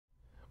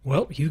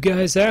Well, you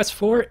guys asked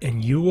for it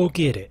and you will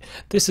get it.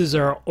 This is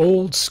our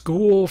old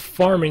school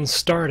farming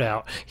start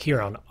out here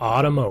on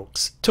Autumn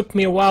Oaks. Took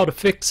me a while to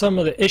fix some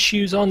of the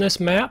issues on this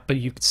map, but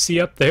you can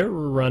see up there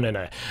we're running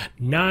a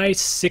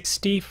nice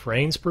 60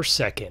 frames per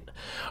second.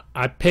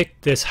 I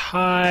picked this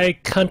high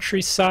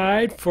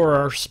countryside for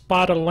our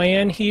spot of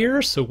land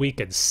here so we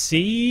could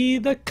see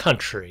the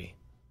country.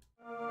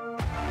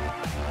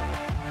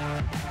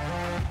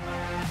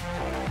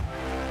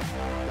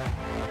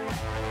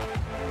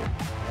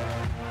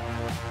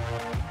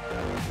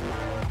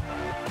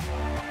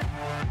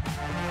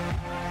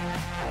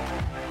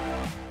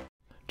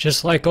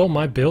 Just like all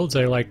my builds,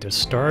 I like to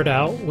start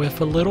out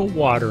with a little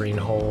watering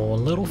hole, a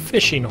little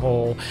fishing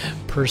hole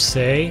per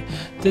se.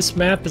 This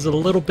map is a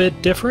little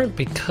bit different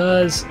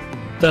because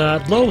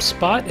the low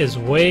spot is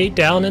way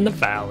down in the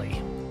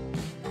valley.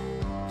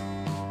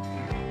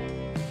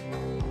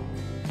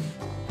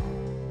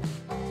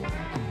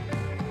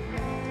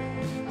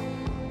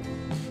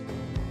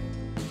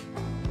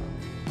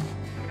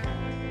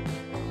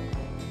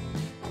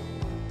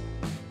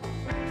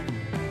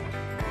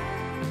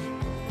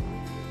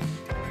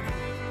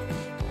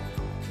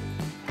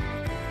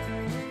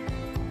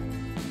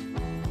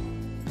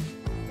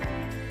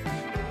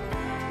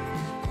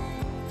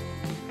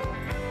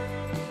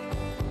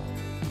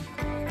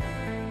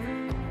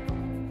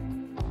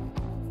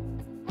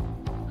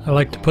 I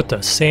like to put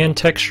the sand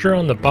texture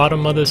on the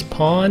bottom of this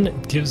pond.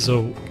 It gives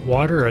the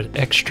water an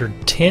extra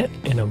tint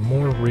and a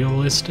more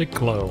realistic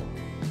glow.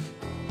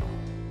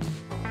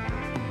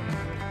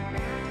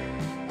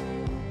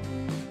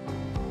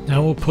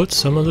 Now we'll put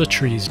some of the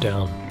trees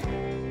down.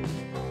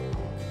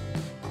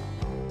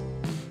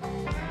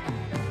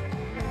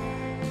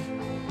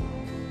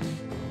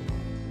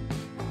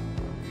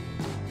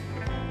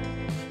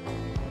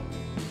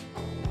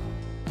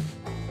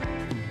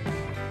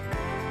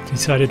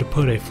 Decided to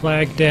put a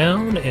flag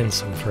down and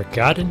some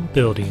forgotten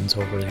buildings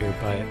over here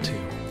by it too.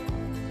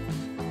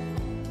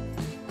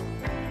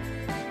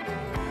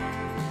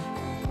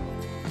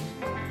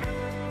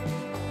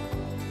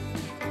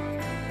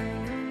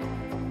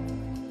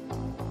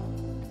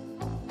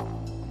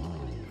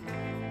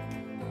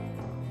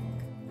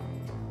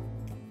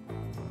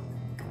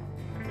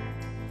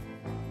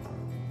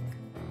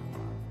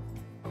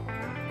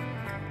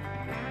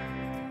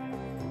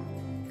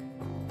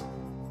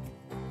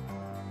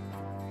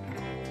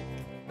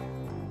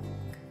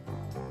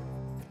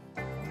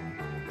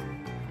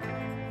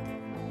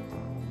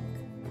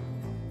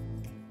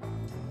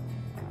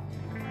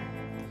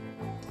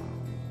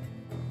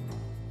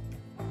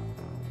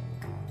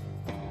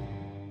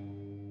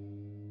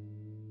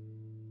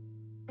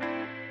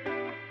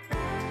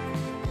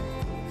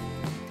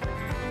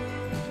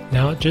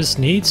 Now it just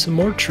needs some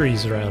more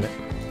trees around it.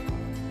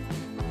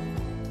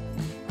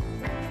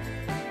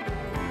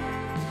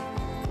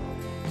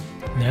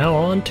 Now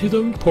on to the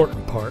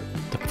important part,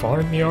 the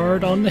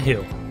farmyard on the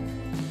hill.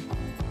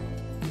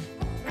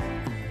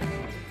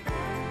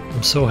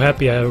 I'm so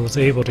happy I was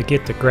able to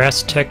get the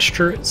grass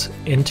textures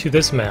into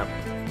this map.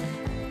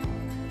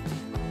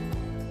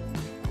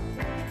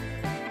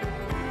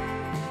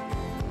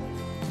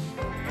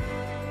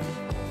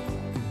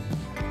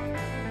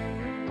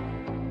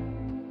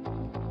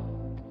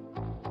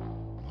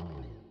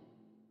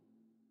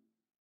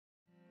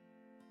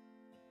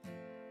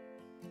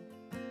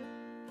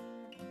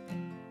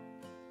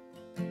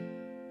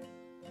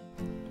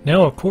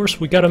 Now, of course,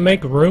 we gotta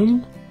make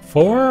room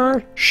for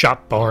our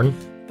shop barn.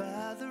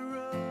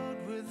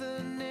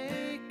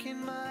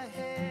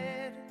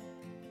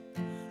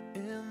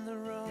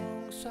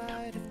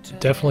 It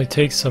definitely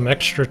takes some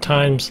extra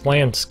times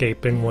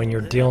landscaping when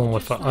you're dealing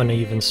with an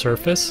uneven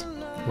surface,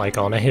 like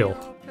on a hill.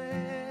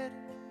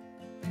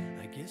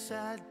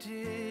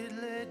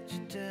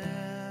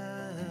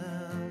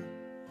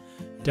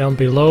 Down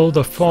below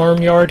the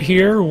farmyard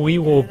here, we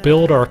will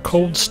build our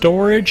cold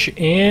storage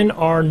and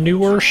our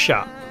newer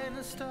shop.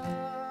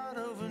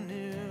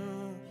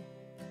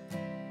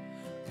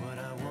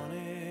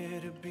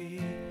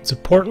 It's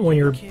important when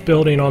you're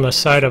building on the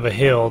side of a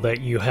hill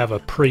that you have a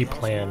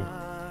pre-plan.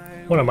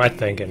 What am I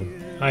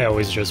thinking? I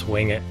always just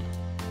wing it.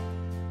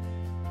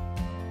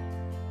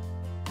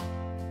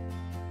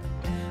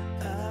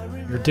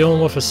 If you're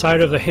dealing with a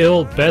side of the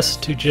hill,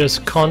 best to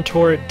just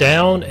contour it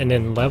down and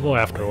then level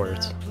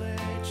afterwards.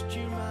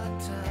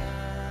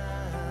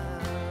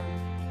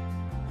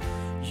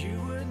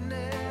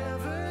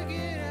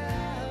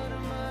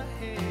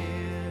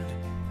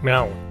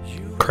 Now,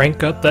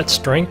 crank up that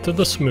strength of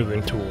the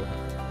smoothing tool.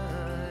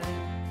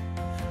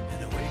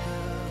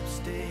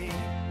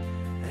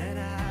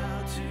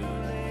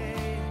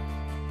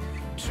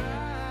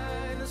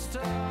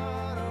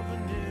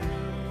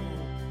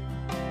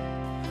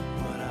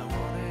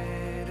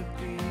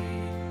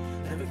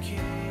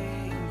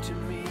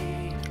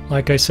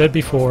 Like I said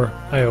before,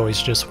 I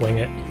always just wing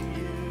it.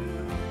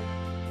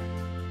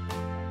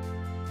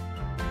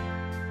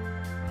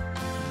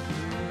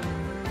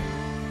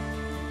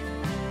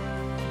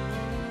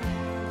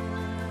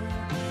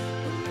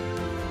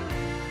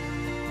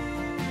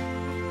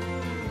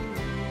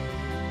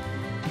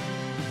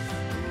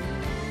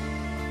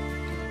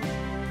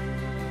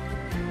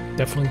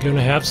 Definitely going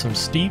to have some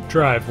steep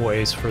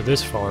driveways for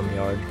this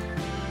farmyard.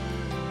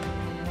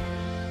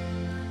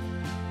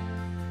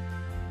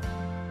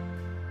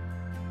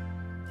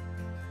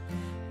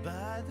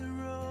 By the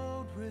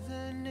road with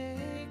an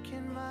ache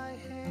in my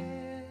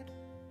head,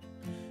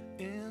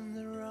 in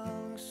the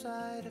wrong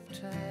side of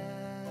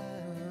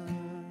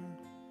town,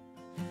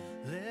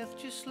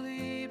 left you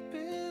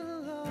sleeping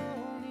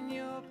alone in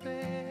your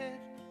bed.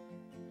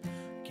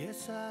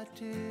 Guess I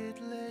did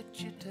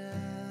let you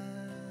down.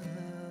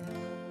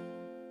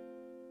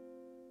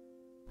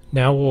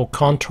 Now we'll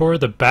contour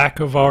the back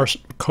of our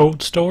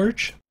cold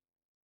storage.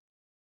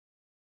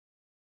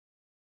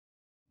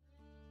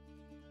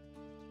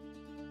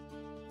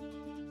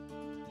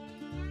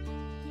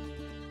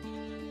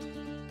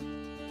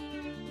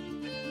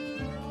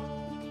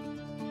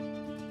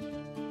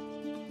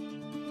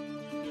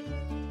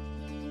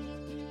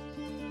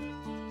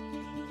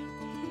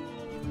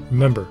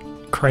 Remember,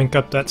 crank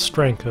up that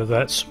strength of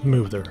that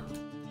smoother.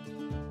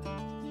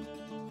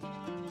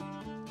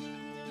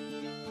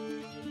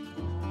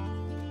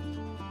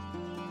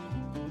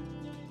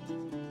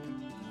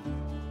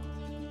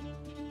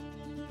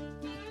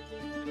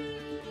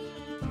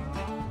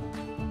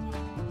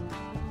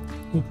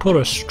 We'll put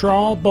a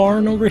straw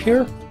barn over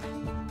here.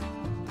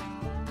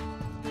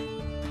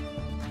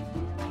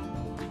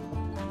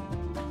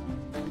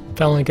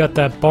 Finally got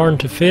that barn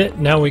to fit.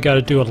 Now we got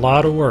to do a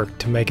lot of work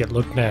to make it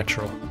look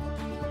natural.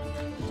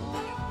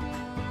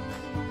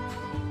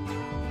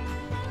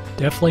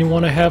 Definitely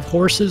want to have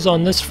horses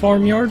on this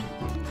farmyard.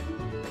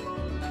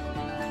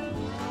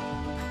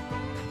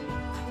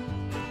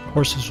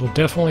 Horses will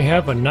definitely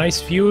have a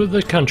nice view of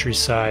the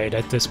countryside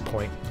at this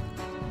point.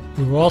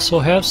 We will also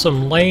have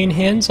some laying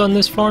hens on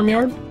this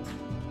farmyard.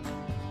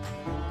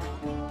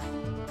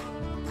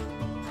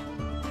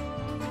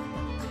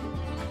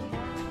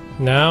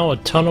 Now a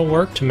ton of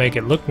work to make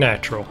it look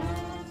natural.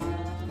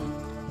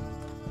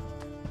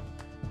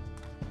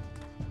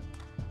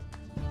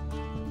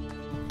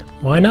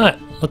 Why not?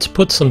 Let's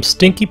put some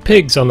stinky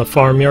pigs on the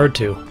farmyard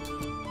too.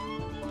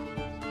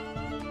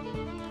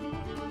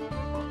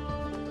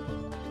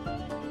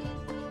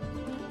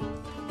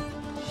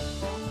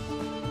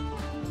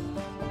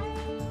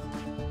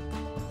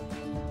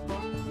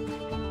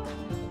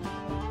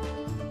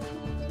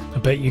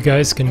 I bet you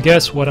guys can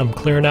guess what I'm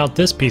clearing out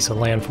this piece of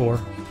land for.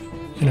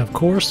 And of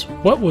course,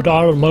 what would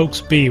Autumn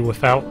Oaks be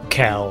without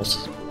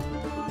cows?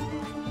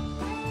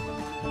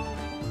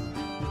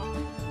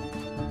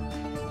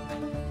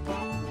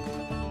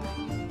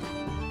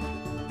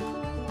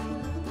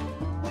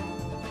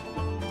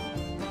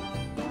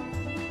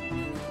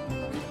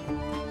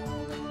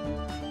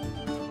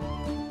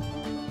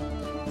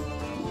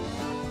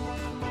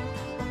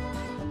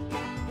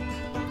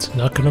 It's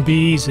not going to be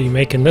easy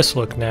making this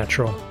look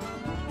natural.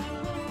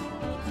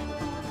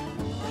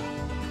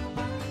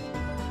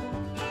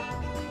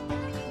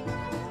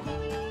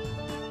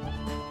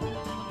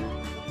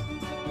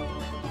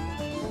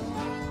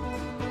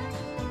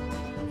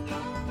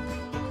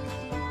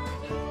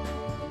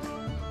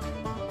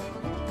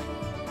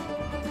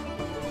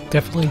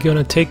 Definitely going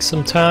to take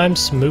some time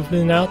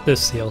smoothing out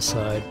this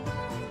hillside.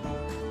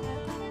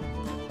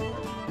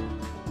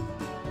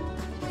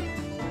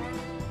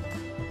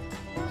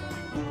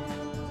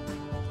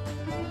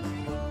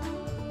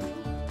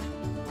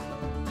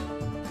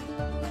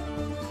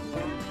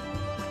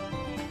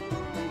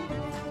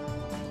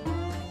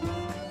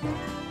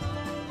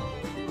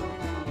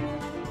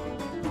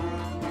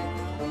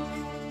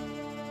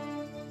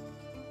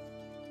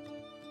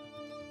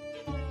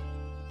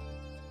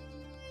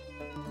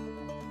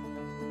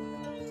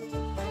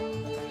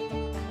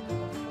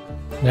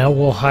 Now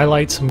we'll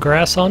highlight some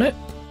grass on it.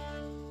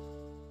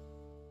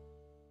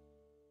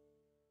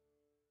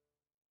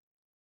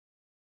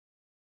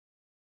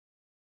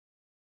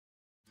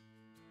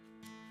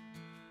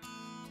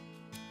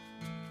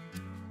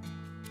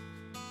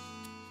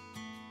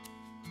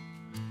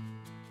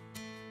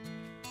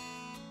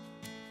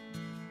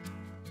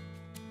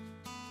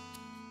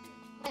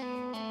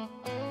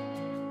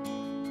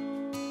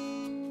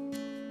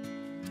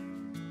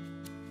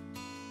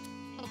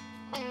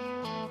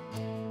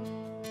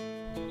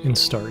 And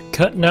start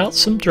cutting out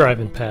some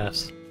driving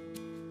paths.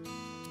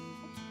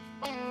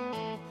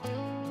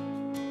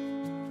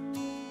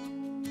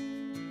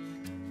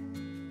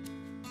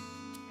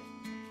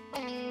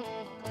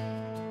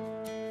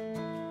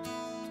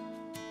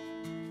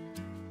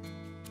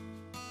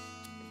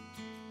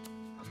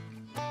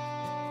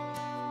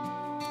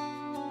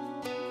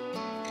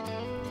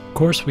 Of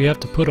course, we have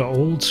to put an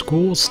old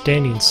school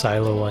standing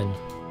silo in.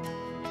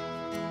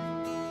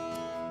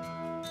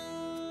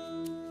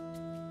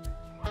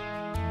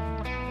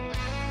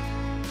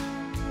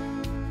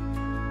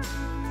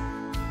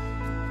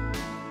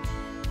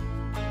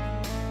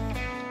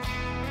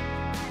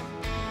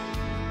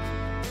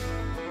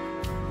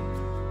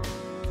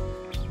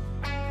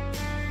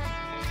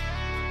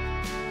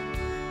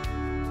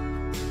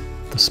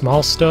 The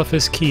small stuff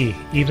is key,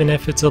 even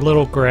if it's a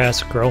little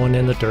grass growing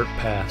in the dirt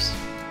paths.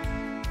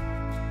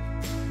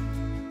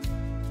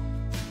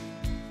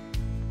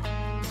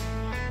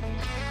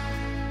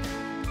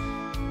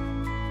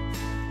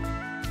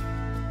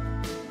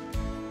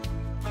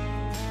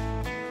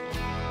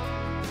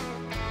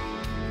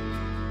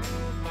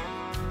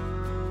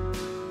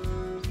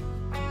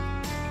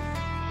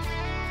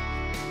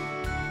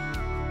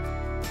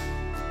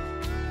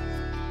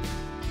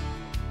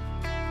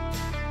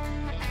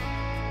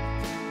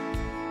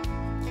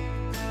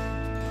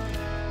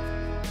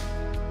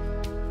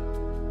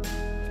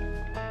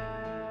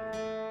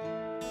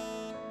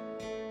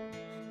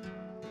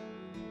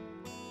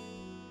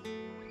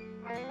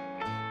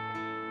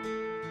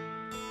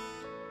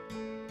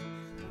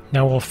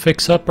 Now we'll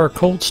fix up our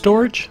cold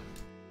storage.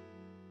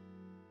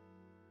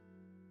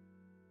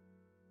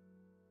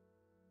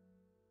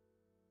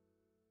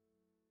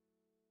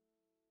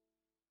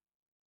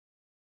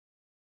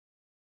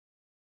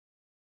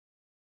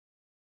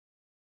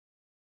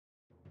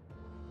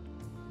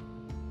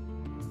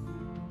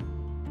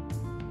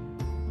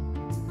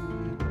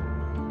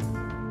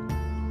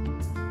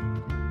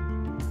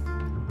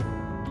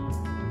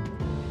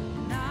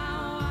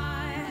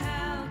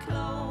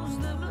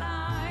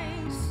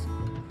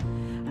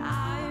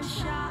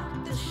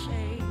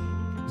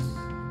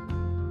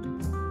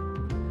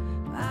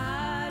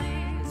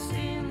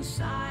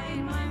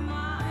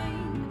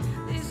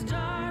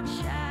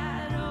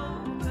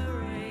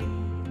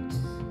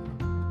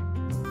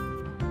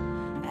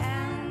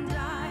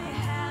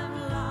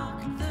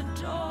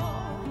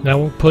 Now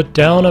we'll put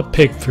down a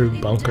pig fruit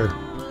bunker.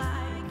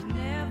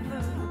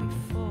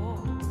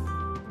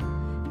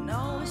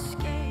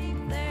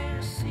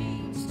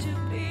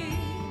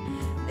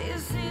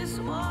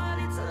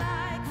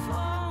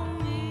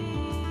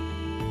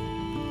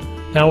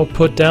 Now we'll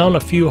put down a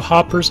few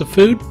hoppers of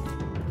food.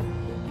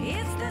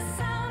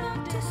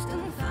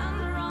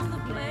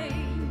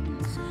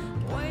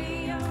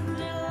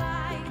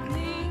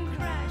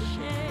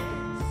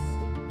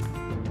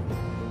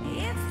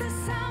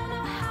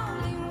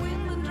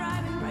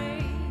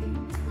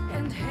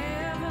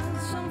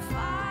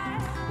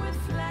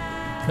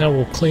 Now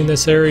we'll clean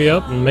this area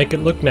up and make it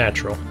look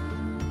natural.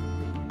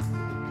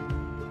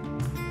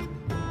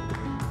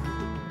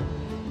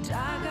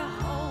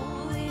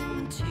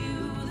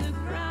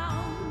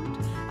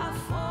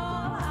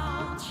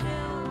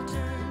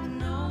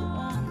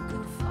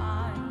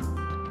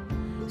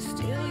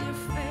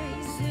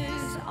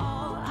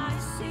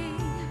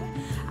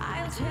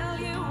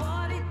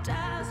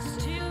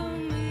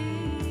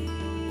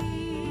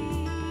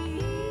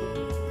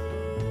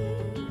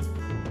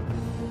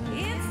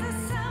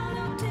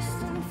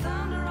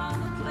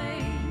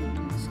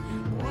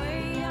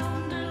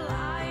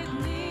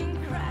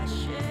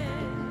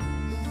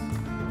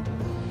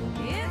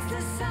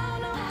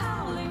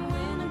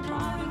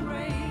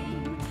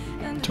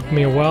 Took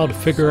me a while to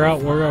figure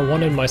out where I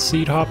wanted my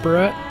seed hopper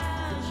at.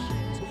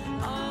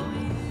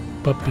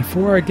 But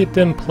before I get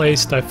them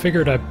placed, I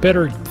figured I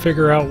better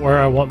figure out where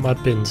I want my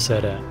bin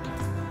set at.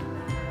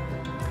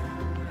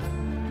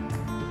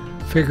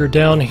 Figure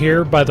down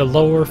here by the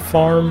lower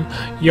farm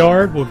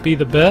yard would be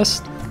the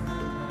best.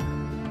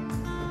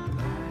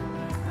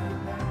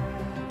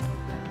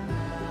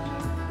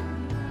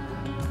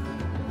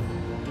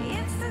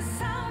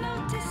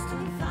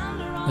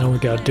 Now we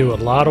gotta do a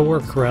lot of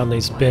work around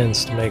these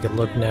bins to make it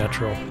look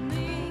natural.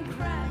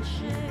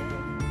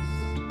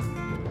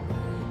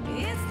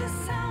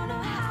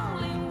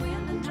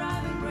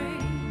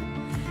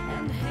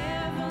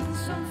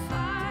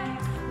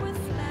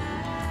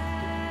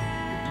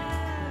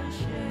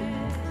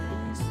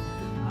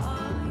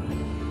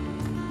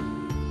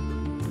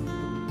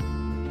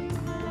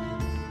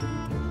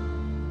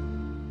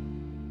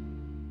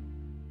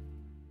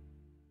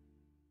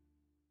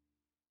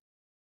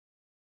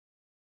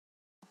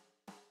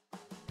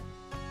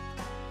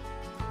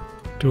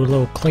 Do a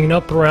little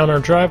cleanup around our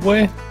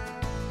driveway.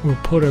 We'll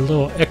put a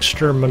little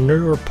extra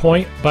manure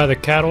point by the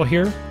cattle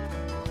here.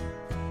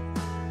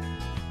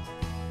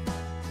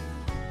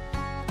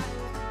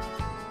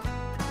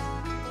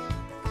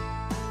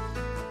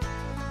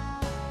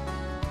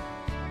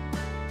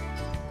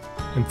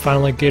 And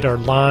finally get our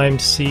lime,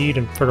 seed,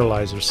 and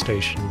fertilizer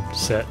station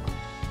set.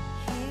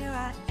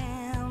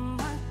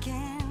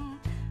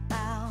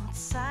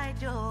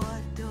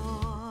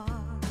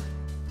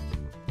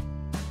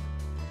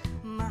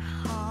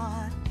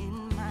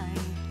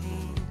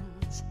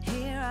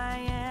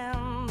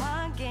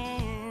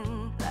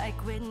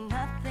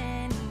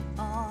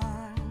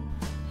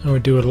 And we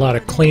do a lot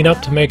of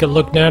cleanup to make it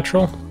look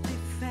natural.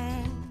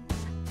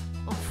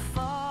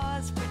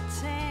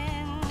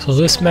 So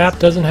this map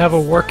doesn't have a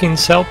working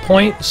cell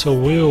point, so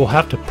we will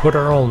have to put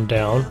our own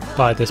down,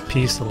 buy this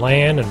piece of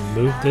land and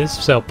move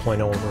this cell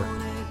point over.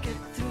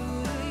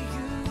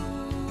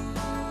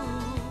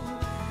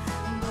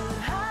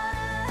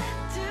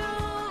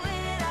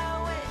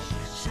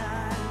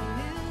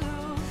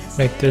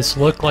 Make this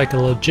look like a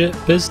legit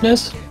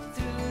business.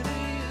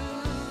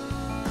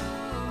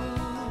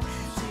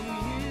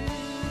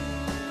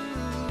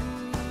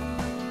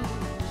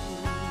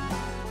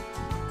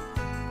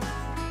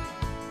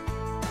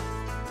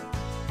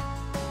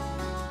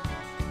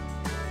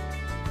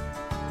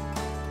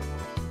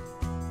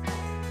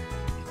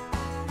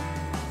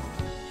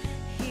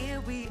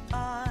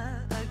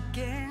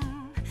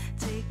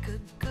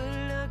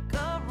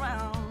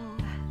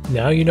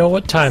 Now you know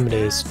what time it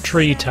is,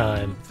 tree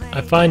time.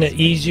 I find it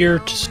easier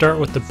to start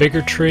with the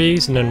bigger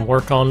trees and then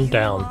work on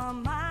down.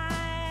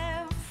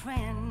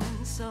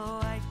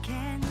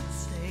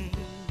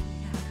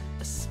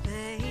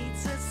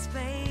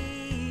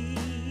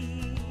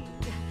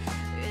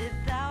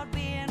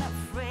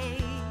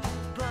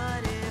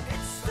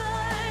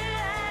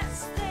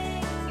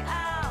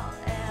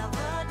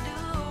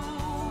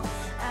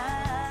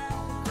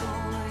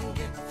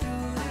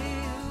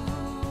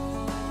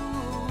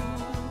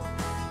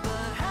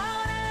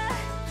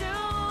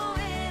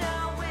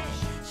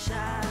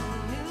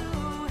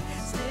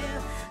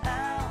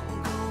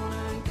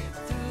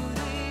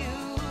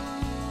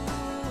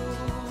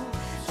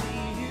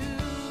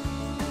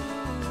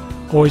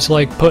 Always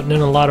like putting in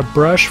a lot of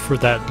brush for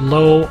that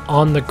low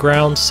on the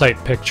ground sight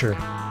picture.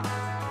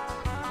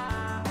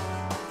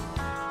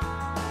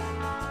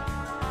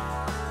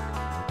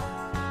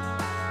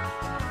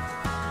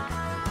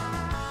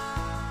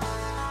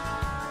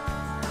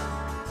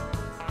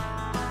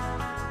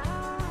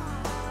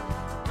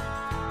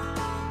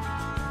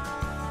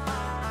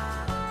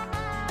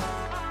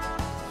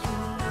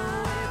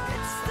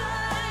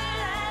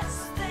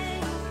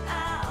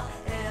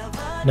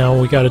 Now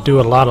we got to do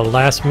a lot of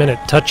last minute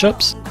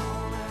touch-ups.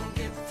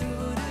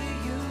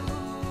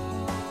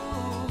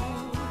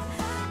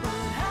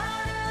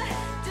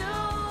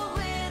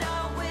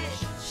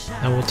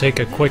 Now we'll take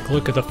a quick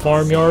look at the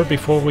farmyard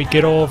before we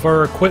get all of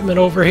our equipment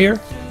over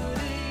here.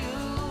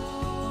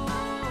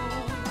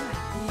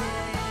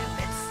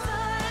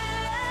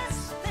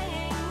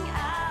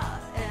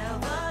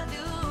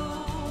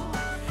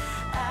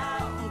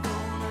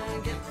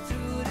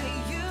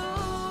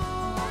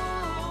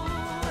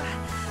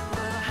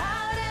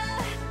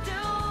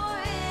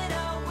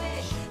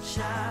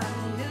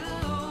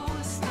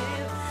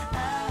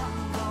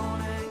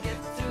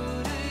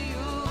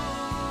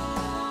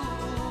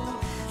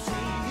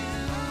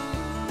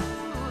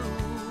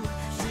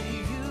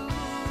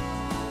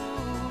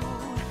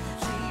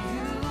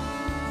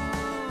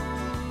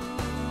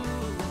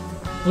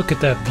 Look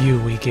at that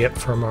view we get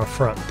from our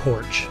front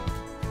porch.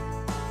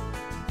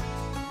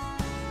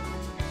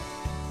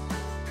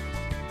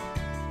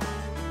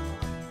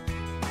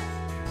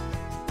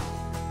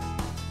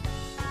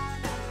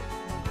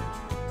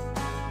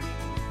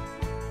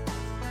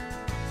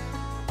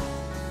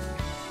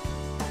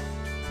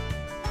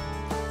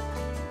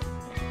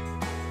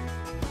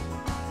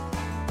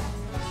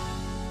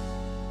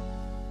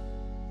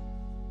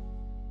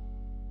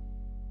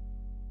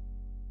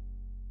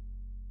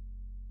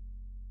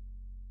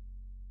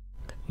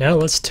 Now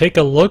let's take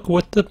a look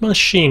with the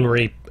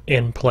machinery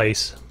in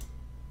place.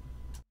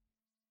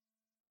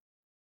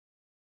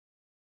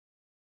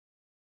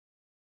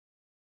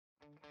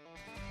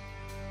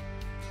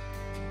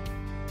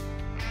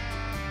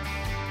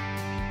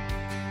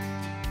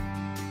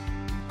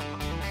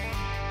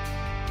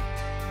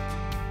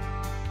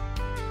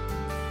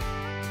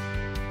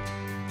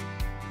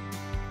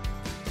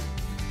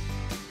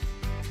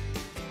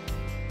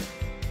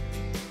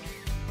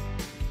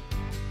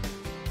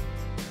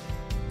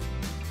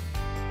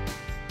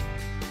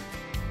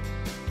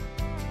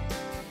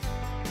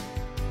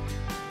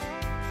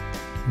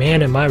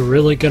 Man, am I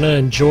really gonna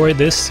enjoy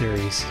this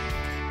series.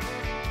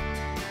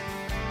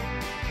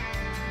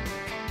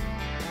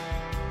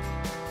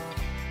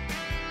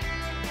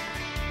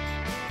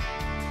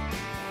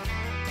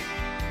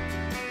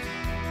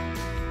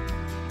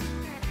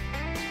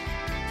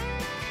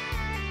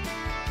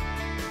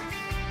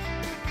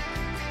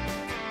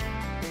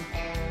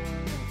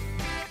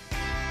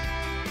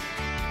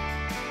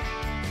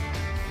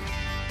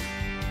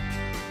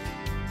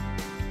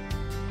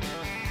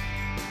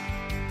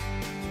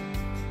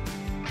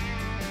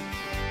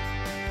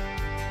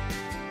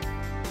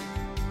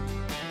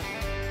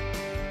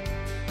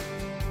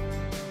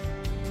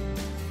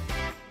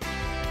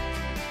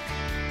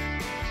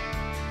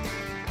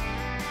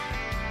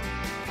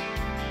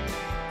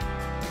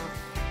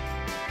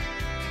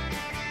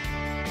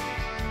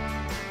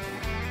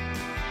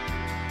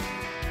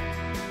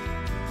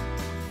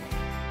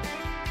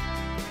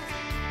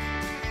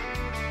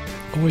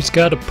 Always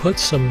got to put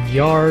some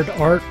yard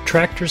art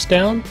tractors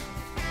down.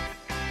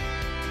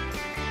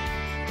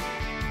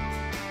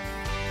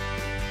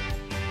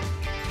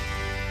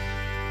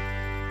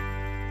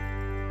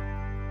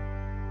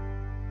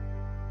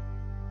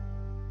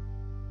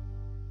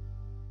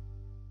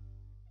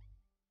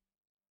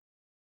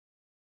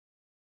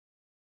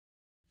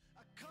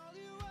 Call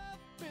you up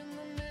in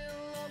the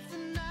middle of the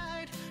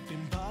night,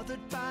 been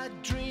bothered by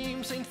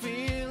dreams, ain't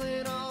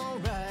feeling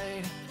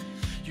alright.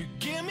 You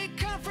give me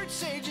comfort,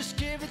 say just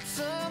give it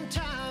some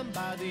time.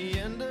 By the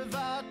end of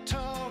our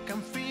talk,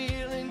 I'm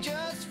feeling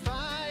just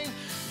fine.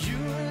 You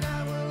and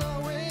I will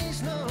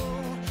always know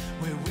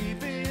where we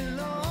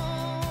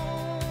belong.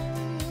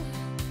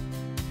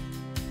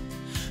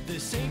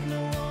 This ain't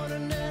no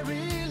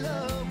ordinary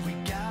love we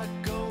got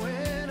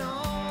going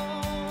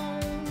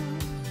on.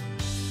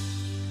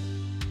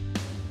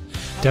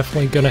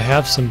 Definitely gonna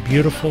have some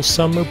beautiful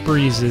summer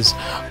breezes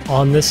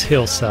on this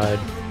hillside.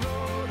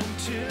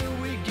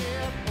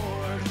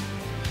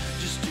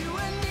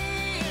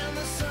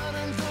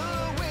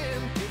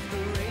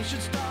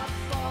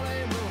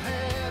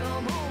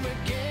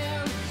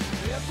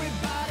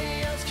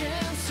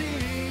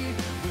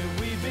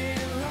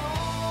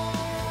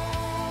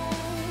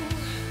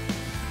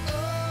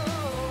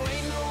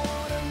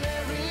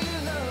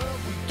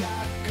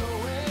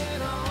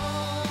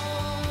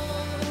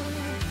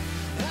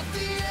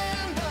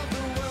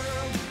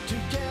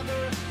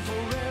 Together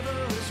forever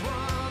as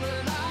one,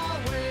 and I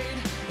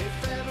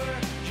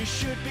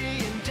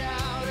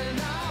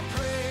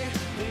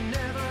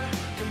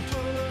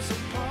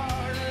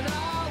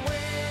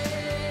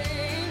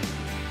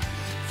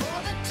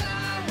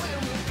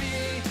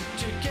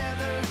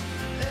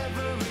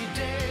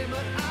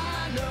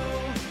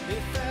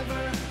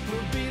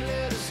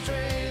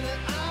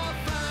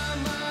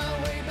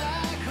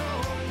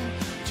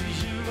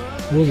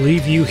We'll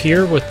leave you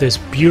here with this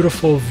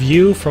beautiful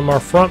view from our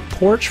front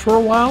porch for a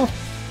while.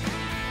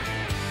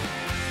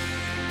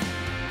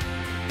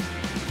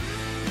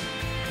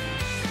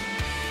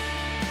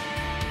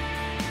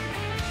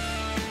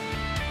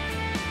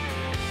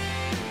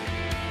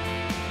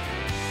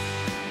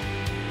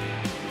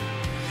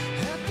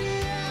 At the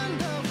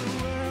end of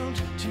the world,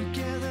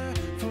 together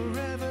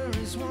forever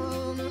is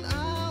one, and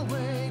I'll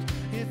wait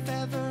if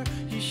ever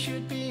you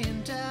should be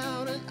in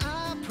doubt, and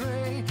I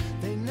pray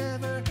they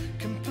never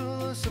can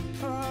pull us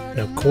apart. And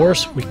of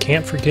course, we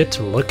can't forget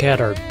to look at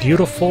our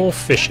beautiful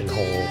fishing hole.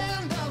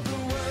 End of the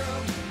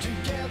world,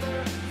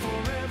 together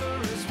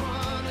forever is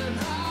one, and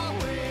I'll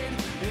wait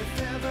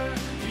if ever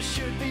you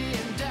should be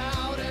in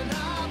doubt, and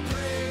I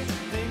pray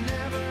they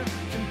never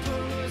can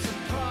pull us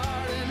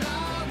apart, and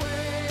I'll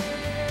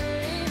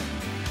wait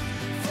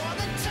for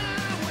the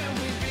time when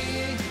we be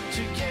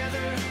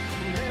together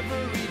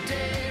every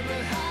day.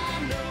 But I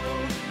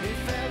know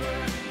if ever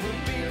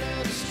we'll be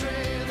led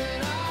astray,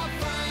 then I'll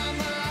find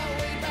my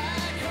way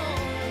back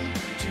home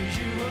to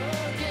you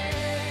again.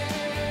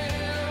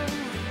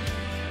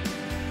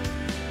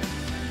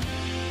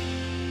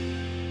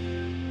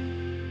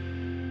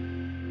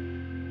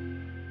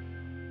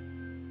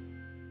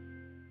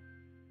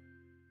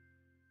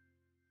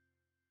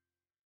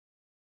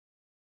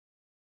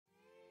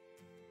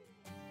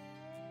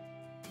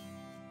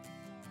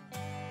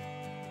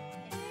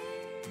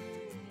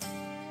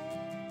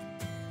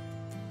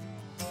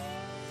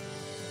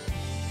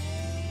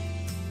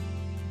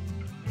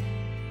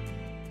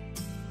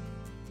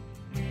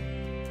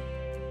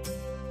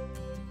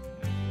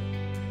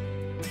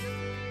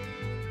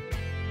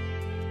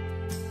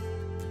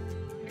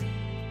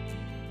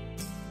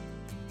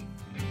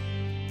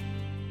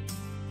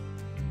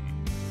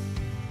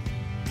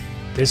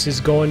 This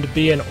is going to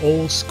be an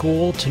old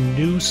school to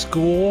new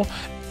school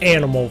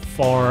animal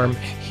farm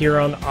here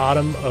on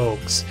Autumn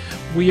Oaks.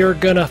 We are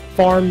gonna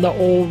farm the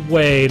old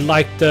way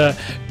like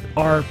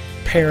our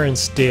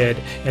parents did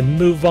and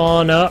move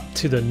on up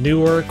to the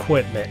newer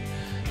equipment.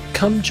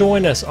 Come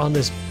join us on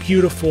this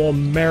beautiful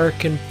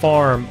American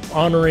farm,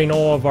 honoring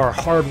all of our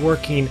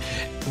hardworking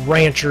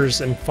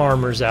ranchers and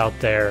farmers out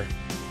there.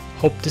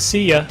 Hope to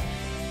see ya.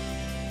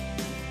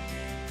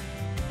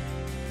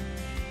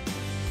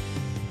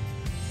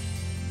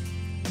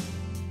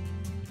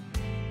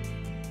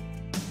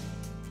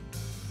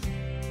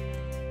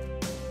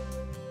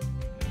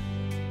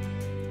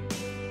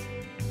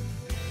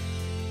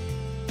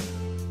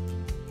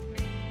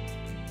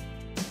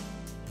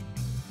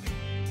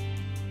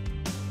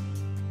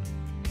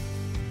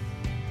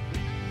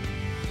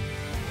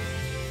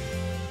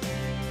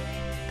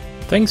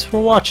 Thanks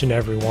for watching,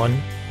 everyone,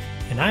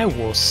 and I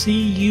will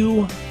see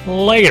you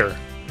later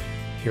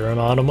here on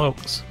Autumn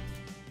Oaks.